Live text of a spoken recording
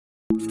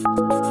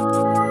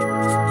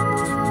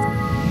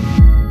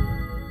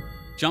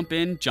Jump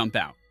in, jump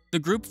out. The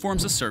group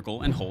forms a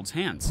circle and holds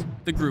hands.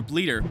 The group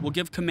leader will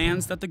give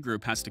commands that the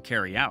group has to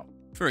carry out.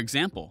 For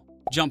example,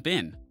 jump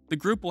in. The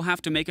group will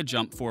have to make a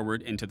jump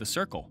forward into the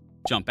circle.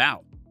 Jump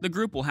out. The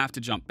group will have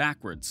to jump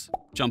backwards.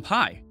 Jump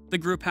high. The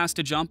group has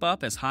to jump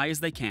up as high as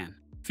they can.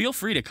 Feel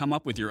free to come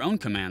up with your own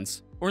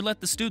commands, or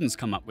let the students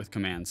come up with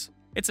commands.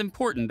 It's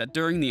important that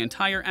during the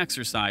entire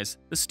exercise,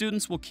 the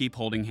students will keep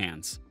holding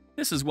hands.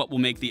 This is what will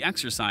make the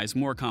exercise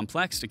more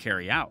complex to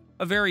carry out.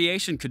 A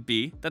variation could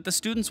be that the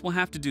students will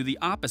have to do the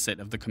opposite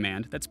of the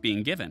command that's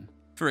being given.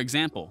 For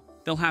example,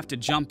 they'll have to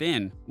jump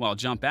in while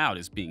jump out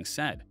is being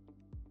said.